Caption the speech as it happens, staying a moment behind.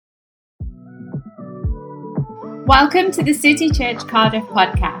Welcome to the City Church Cardiff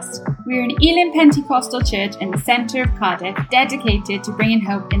podcast. We're an Elim Pentecostal church in the centre of Cardiff, dedicated to bringing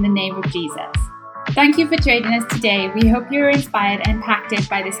hope in the name of Jesus. Thank you for joining us today. We hope you're inspired and impacted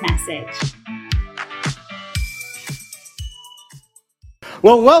by this message.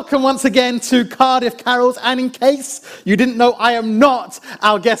 Well, welcome once again to Cardiff Carols, and in case you didn't know, I am not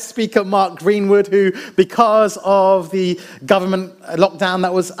our guest speaker, Mark Greenwood, who, because of the government lockdown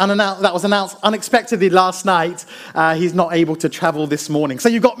that was announced unexpectedly last night, he's not able to travel this morning. So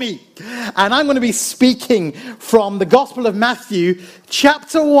you've got me, and I'm going to be speaking from the Gospel of Matthew,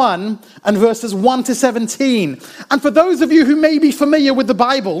 chapter 1, and verses 1 to 17. And for those of you who may be familiar with the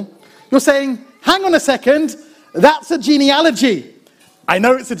Bible, you're saying, hang on a second, that's a genealogy. I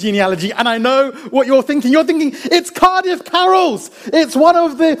know it's a genealogy, and I know what you're thinking. You're thinking, it's Cardiff Carols. It's one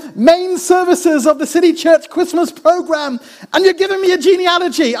of the main services of the City Church Christmas program, and you're giving me a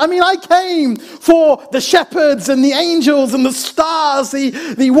genealogy. I mean, I came for the shepherds and the angels and the stars,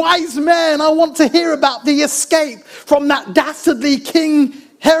 the wise men. I want to hear about the escape from that dastardly King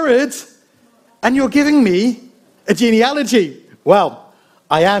Herod, and you're giving me a genealogy. Well,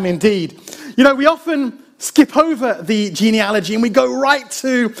 I am indeed. You know, we often skip over the genealogy and we go right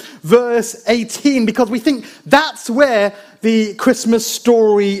to verse 18 because we think that's where the Christmas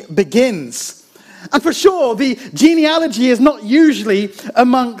story begins. And for sure, the genealogy is not usually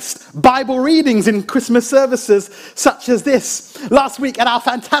amongst Bible readings in Christmas services such as this. Last week at our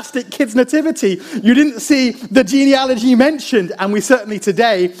fantastic Kids Nativity, you didn't see the genealogy mentioned, and we certainly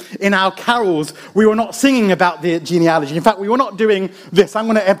today in our carols, we were not singing about the genealogy. In fact, we were not doing this. I'm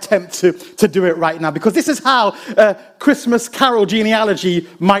going to attempt to do it right now because this is how Christmas carol genealogy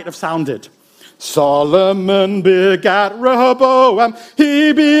might have sounded. Solomon begat Rehoboam,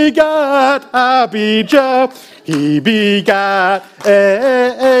 he begat Abijah, he begat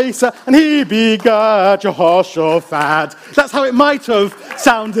Asa, and he begat Jehoshaphat. That's how it might have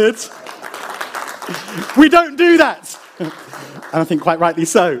sounded. We don't do that. And I think quite rightly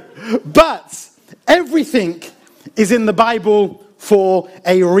so. But everything is in the Bible for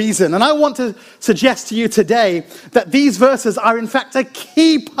a reason. And I want to suggest to you today that these verses are in fact a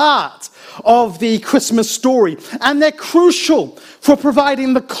key part of the Christmas story, and they're crucial for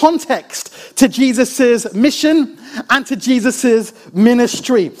providing the context to Jesus's mission and to Jesus's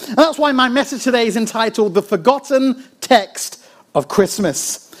ministry. And that's why my message today is entitled The Forgotten Text of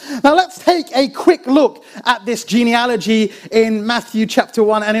Christmas. Now let's take a quick look at this genealogy in Matthew chapter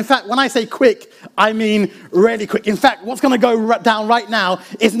 1. And in fact, when I say quick, I mean really quick. In fact, what's going to go down right now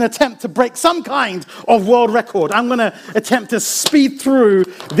is an attempt to break some kind of world record. I'm going to attempt to speed through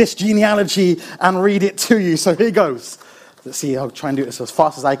this genealogy and read it to you. So here goes. Let's see, I'll try and do this as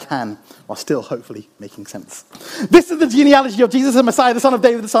fast as I can, while still hopefully making sense. This is the genealogy of Jesus, the Messiah, the son of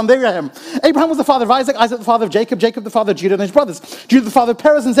David, the son of Abraham. Abraham was the father of Isaac, Isaac the father of Jacob, Jacob the father of Judah and his brothers. Judah the father of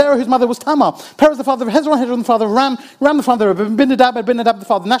Perez and Zerah, whose mother was Tamar. Perez the father of Hezron, Hezron the father of Ram, Ram the father of Abinadab, Abinadab the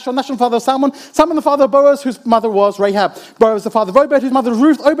father of Nashon, Nashon the father of Salmon, Salmon the father of Boaz, whose mother was Rahab. Boaz the father of Obed, whose mother was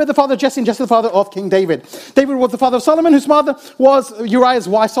Ruth, Obed the father of Jesse, and Jesse the father of King David. David was the father of Solomon, whose mother was Uriah's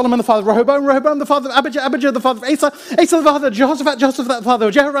wife. Solomon the father of Rehoboam, Rehoboam the father of Abijah, Abijah the father of Asa, Asa the father of Jehoshaphat, Jehoshaphat the father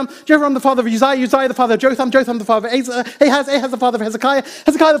of Jehoram, Jehoram the father of Uzziah, Uzziah the father of Jotham, Jotham the father of Ahaz, Ahaz the father of Hezekiah,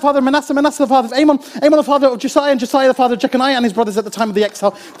 Hezekiah the father of Manasseh, Manasseh the father of Amon, Amon the father of Josiah, and Josiah the father of Jeconiah and his brothers at the time of the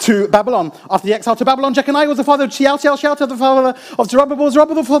exile to Babylon. After the exile to Babylon, Jeconiah was the father of Shealtiel, Shealtiel the father of Zerubbabel,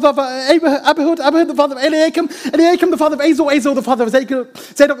 Zerubbabel the father of Abihud, Abihud the father of Eliakim, Eliakim the father of Azor, Azor the father of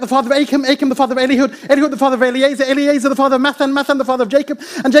Zadok the father of Achim, Achim the father of Elihud, Elihud the father of Eliezer, Eliezer the father of Mathan, Mathan the father of Jacob,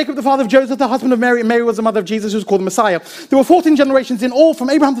 and Jacob the father of Joseph, the husband of Mary, and Mary was the mother of Jesus, who was called the Messiah. There were 14 generations in all,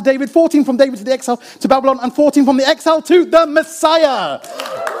 from Abraham to David, 14 from David to the exile to Babylon, and 14 from the exile to the Messiah.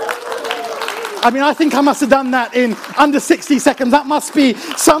 I mean, I think I must have done that in under 60 seconds. That must be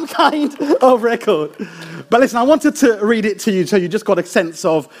some kind of record. But listen, I wanted to read it to you so you just got a sense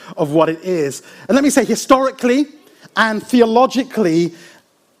of what it is. And let me say, historically and theologically,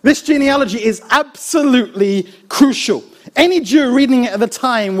 this genealogy is absolutely crucial. Any Jew reading it at the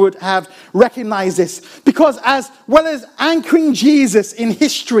time would have recognized this, because as well as anchoring Jesus in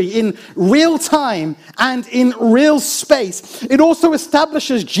history, in real time and in real space, it also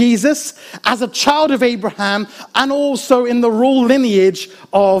establishes Jesus as a child of Abraham and also in the royal lineage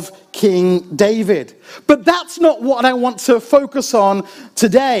of King David. But that's not what I want to focus on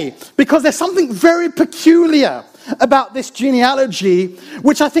today, because there's something very peculiar about this genealogy,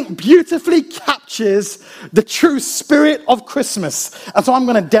 which I think beautifully captures the true spirit of Christmas. And so I'm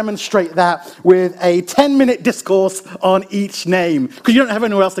going to demonstrate that with a 10-minute discourse on each name. Because you don't have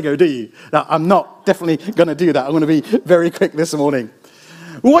anywhere else to go, do you? No, I'm not definitely going to do that. I'm going to be very quick this morning.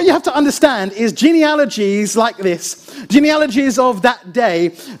 What you have to understand is genealogies like this, genealogies of that day,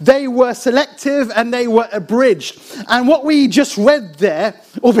 they were selective and they were abridged. And what we just read there,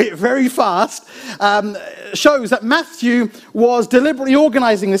 albeit very fast, shows that Matthew was deliberately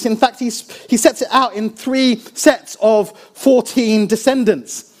organizing this. In fact, he sets it out in 3 sets of 14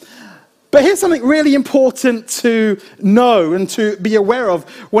 descendants. But here's something really important to know and to be aware of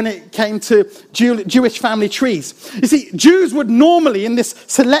when it came to Jewish family trees. You see, Jews would normally, in this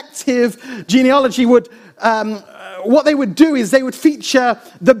selective genealogy, what they would do is they would feature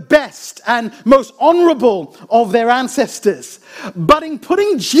the best and most honorable of their ancestors. But in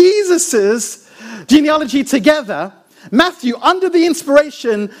putting Jesus's genealogy together, Matthew, under the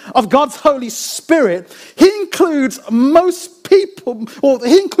inspiration of God's Holy Spirit, he includes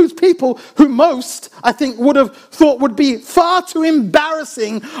people who most, I think, would have thought would be far too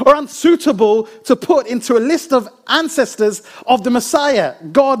embarrassing or unsuitable to put into a list of ancestors of the Messiah,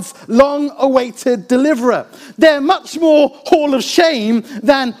 God's long-awaited deliverer. They're much more Hall of Shame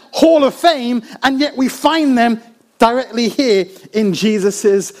than Hall of Fame, and yet we find them directly here in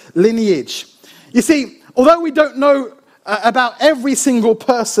Jesus' lineage. You see, although we don't know about every single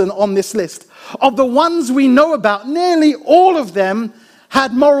person on this list, of the ones we know about, nearly all of them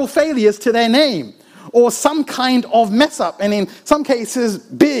had moral failures to their name, or some kind of mess up, and in some cases,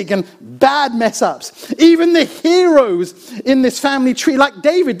 big and bad mess ups. Even the heroes in this family tree, like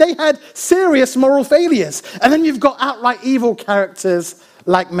David, they had serious moral failures. And then you've got outright evil characters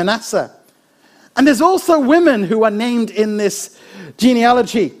like Manasseh. And there's also women who are named in this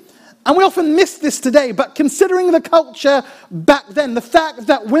genealogy. And we often miss this today, but considering the culture back then, the fact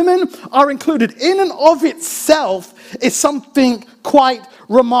that women are included in and of itself is something quite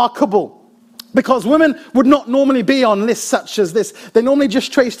remarkable. Because women would not normally be on lists such as this. They normally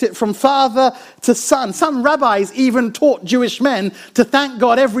just traced it from father to son. Some rabbis even taught Jewish men to thank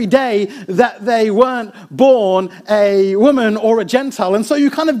God every day that they weren't born a woman or a Gentile. And so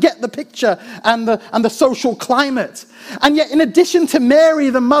you kind of get the picture and the social climate. And yet, in addition to Mary,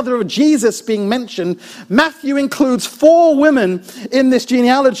 the mother of Jesus, being mentioned, Matthew includes 4 women in this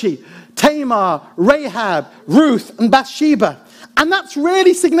genealogy: Tamar, Rahab, Ruth, and Bathsheba. And that's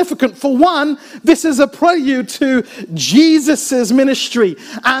really significant. For one, this is a prelude to Jesus' ministry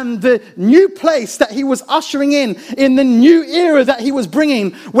and the new place that he was ushering in the new era that he was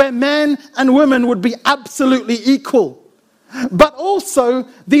bringing, where men and women would be absolutely equal. But also,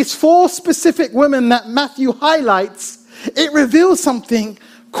 these 4 specific women that Matthew highlights, it reveals something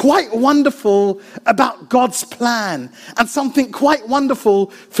quite wonderful about God's plan, and something quite wonderful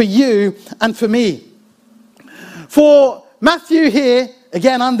for you and for me. For Matthew here,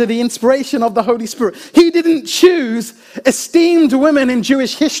 again under the inspiration of the Holy Spirit, he didn't choose esteemed women in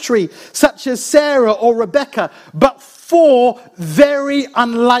Jewish history such as Sarah or Rebecca, but 4 very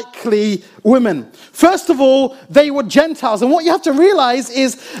unlikely women. First of all, they were Gentiles. And what you have to realize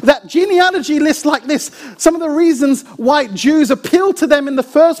is that genealogy lists like this, some of the reasons why Jews appealed to them in the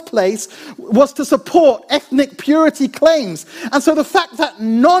first place was to support ethnic purity claims. And so the fact that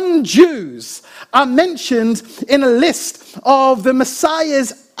non-Jews are mentioned in a list of the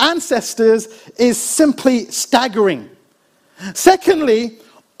Messiah's ancestors is simply staggering. Secondly,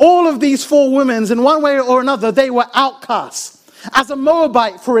 all of these 4 women, in one way or another, they were outcasts. As a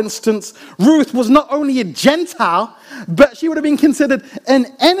Moabite, for instance, Ruth was not only a Gentile, but she would have been considered an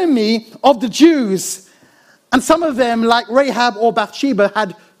enemy of the Jews. And some of them, like Rahab or Bathsheba,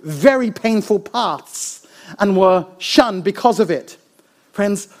 had very painful pasts and were shunned because of it.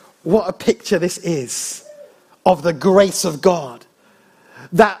 Friends, what a picture this is of the grace of God.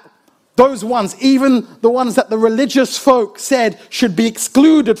 That those ones, even the ones that the religious folk said should be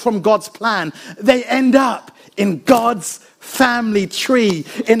excluded from God's plan, they end up in God's family tree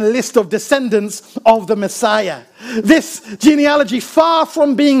in a list of descendants of the Messiah. This genealogy, far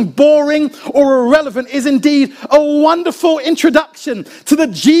from being boring or irrelevant, is indeed a wonderful introduction to the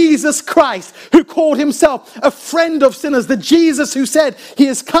Jesus Christ who called himself a friend of sinners, the Jesus who said he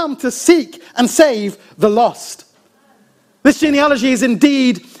has come to seek and save the lost. This genealogy is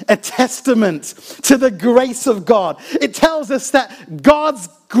indeed a testament to the grace of God. It tells us that God's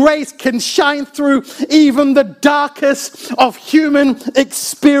grace can shine through even the darkest of human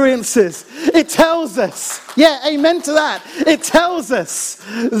experiences. It tells us, yeah, amen to that. It tells us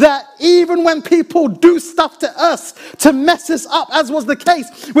that even when people do stuff to us to mess us up, as was the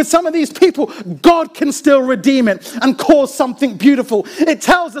case with some of these people, God can still redeem it and cause something beautiful. It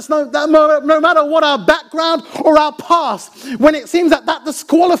tells us no matter what our background or our past, when it seems that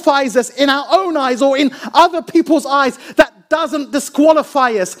disqualifies us in our own eyes or in other people's eyes, that doesn't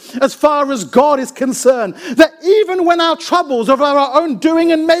disqualify us as far as God is concerned. That even when our troubles of our own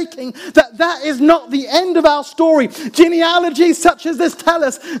doing and making, that is not the end of our story. Genealogies such as this tell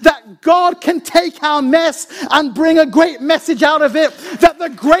us that God can take our mess and bring a great message out of it. That the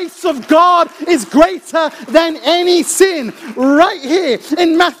grace of God is greater than any sin. Right here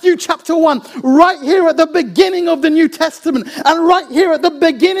in Matthew chapter 1, right here at the beginning of the New Testament, and right here at the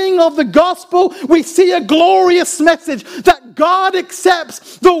beginning of the gospel, we see a glorious message that God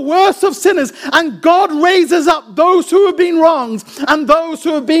accepts the worst of sinners and God raises up those who have been wronged and those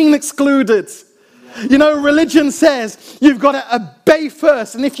who have been excluded. You know, religion says you've got to obey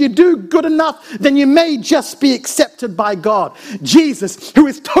first, and if you do good enough, then you may just be accepted by God. Jesus, who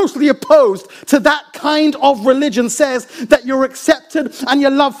is totally opposed to that kind of religion, says that you're accepted and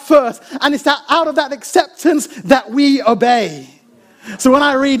you're loved first, and it's out of that acceptance that we obey. So when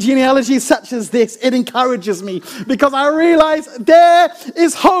I read genealogies such as this, it encourages me because I realize there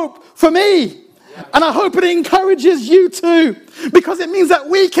is hope for me. And I hope it encourages you too, because it means that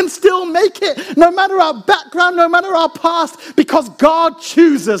we can still make it no matter our background, no matter our past, because God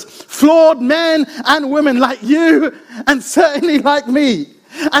chooses flawed men and women like you and certainly like me.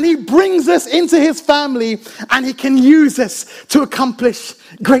 And he brings us into his family and he can use us to accomplish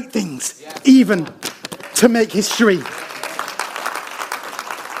great things, even to make history.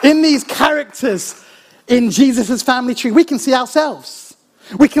 In these characters in Jesus' family tree, we can see ourselves.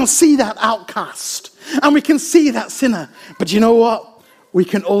 We can see that outcast. And we can see that sinner. But you know what? We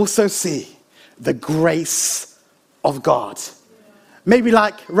can also see the grace of God. Maybe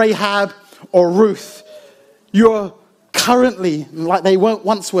like Rahab or Ruth, you're currently, like they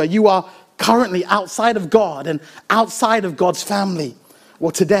once were, you are currently outside of God and outside of God's family.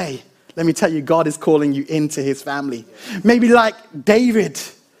 Well, today, let me tell you, God is calling you into his family. Maybe like David.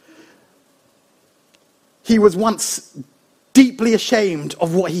 He was once deeply ashamed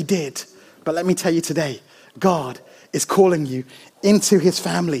of what he did. But let me tell you today, God is calling you into his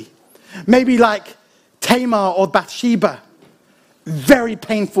family. Maybe like Tamar or Bathsheba, very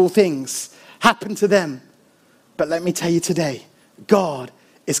painful things happened to them. But let me tell you today, God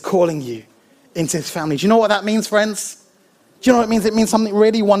is calling you into his family. Do you know what that means, friends? Do you know what it means? It means something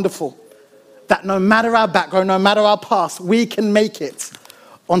really wonderful. That no matter our background, no matter our past, we can make it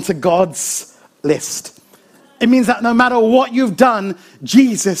onto God's list. It means that no matter what you've done,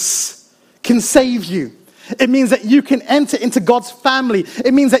 Jesus can save you. It means that you can enter into God's family.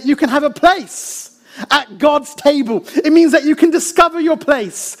 It means that you can have a place at God's table. It means that you can discover your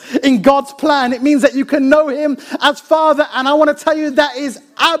place in God's plan. It means that you can know him as Father. And I want to tell you that is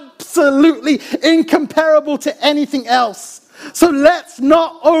absolutely incomparable to anything else. So let's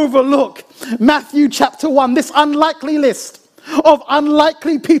not overlook Matthew chapter 1, this unlikely list of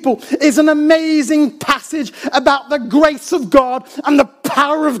unlikely people is an amazing passage about the grace of God and the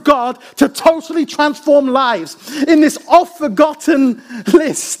power of God to totally transform lives. In this oft-forgotten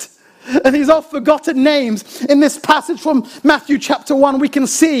list and these oft-forgotten names, in this passage from Matthew chapter 1, we can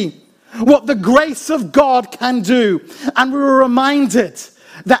see what the grace of God can do. And we were reminded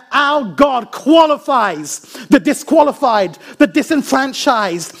that our God qualifies the disqualified, the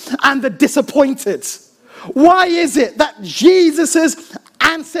disenfranchised, and the disappointed. Why is it that Jesus'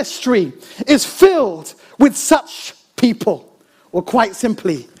 ancestry is filled with such people? Well, quite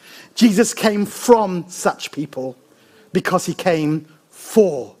simply, Jesus came from such people because he came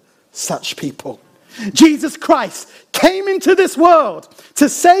for such people. Jesus Christ came into this world to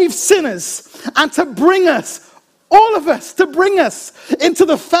save sinners and to bring us, all of us, to bring us into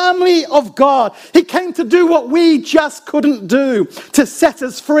the family of God. He came to do what we just couldn't do, to set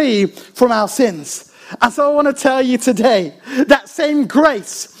us free from our sins. And so I want to tell you today, that same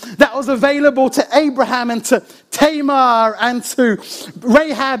grace that was available to Abraham and to Tamar and to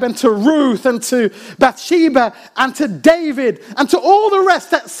Rahab and to Ruth and to Bathsheba and to David and to all the rest,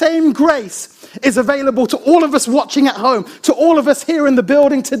 that same grace is available to all of us watching at home, to all of us here in the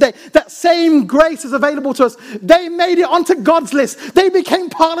building today. That same grace is available to us. They made it onto God's list. They became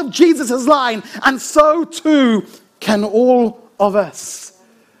part of Jesus' line. And so too can all of us.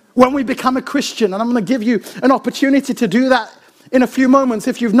 When we become a Christian, and I'm going to give you an opportunity to do that in a few moments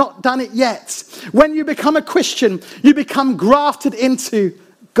if you've not done it yet. When you become a Christian, you become grafted into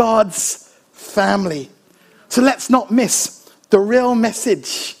God's family. So let's not miss the real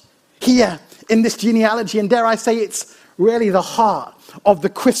message here in this genealogy. And dare I say, it's really the heart of the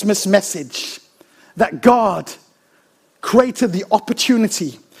Christmas message. That God created the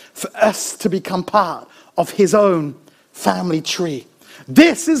opportunity for us to become part of his own family tree.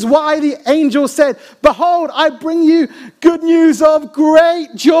 This is why the angel said, "Behold, I bring you good news of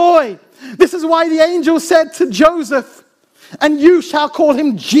great joy." This is why the angel said to Joseph, And you shall call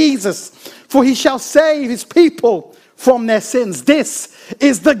him Jesus, for he shall save his people from their sins. This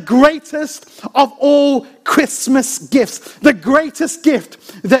is the greatest of all Christmas gifts. The greatest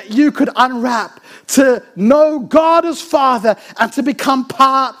gift that you could unwrap, to know God as Father and to become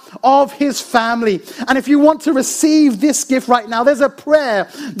part of his family. And if you want to receive this gift right now, there's a prayer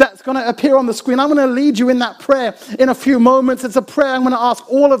that's going to appear on the screen. I'm going to lead you in that prayer in a few moments. It's a prayer I'm going to ask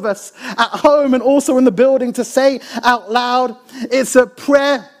all of us at home and also in the building to say out loud. It's a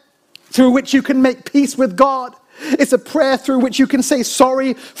prayer through which you can make peace with God. It's a prayer through which you can say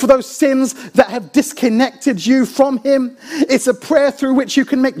sorry for those sins that have disconnected you from him. It's a prayer through which you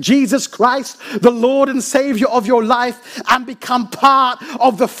can make Jesus Christ the Lord and Savior of your life and become part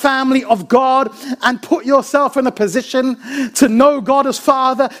of the family of God and put yourself in a position to know God as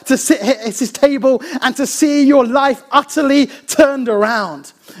Father, to sit at his table and to see your life utterly turned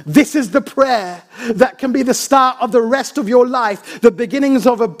around. This is the prayer that can be the start of the rest of your life, the beginnings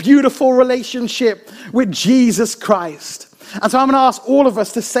of a beautiful relationship with Jesus Christ. And so I'm going to ask all of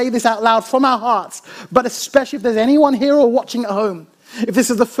us to say this out loud from our hearts, but especially if there's anyone here or watching at home, if this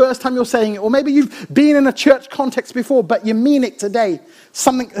is the first time you're saying it, or maybe you've been in a church context before, but you mean it today,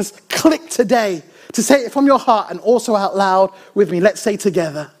 something has clicked today, to say it from your heart and also out loud with me. Let's say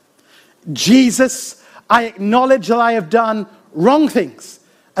together, Jesus, I acknowledge that I have done wrong things,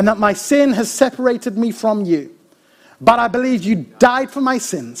 and that my sin has separated me from you. But I believe you died for my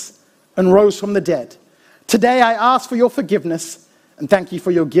sins and rose from the dead. Today I ask for your forgiveness and thank you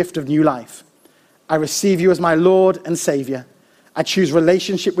for your gift of new life. I receive you as my Lord and Savior. I choose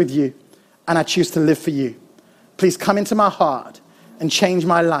relationship with you and I choose to live for you. Please come into my heart and change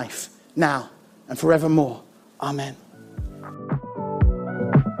my life now and forevermore. Amen.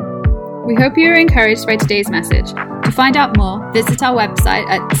 We hope you are encouraged by today's message. To find out more, visit our website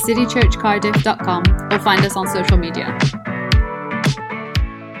at citychurchcardiff.com or find us on social media.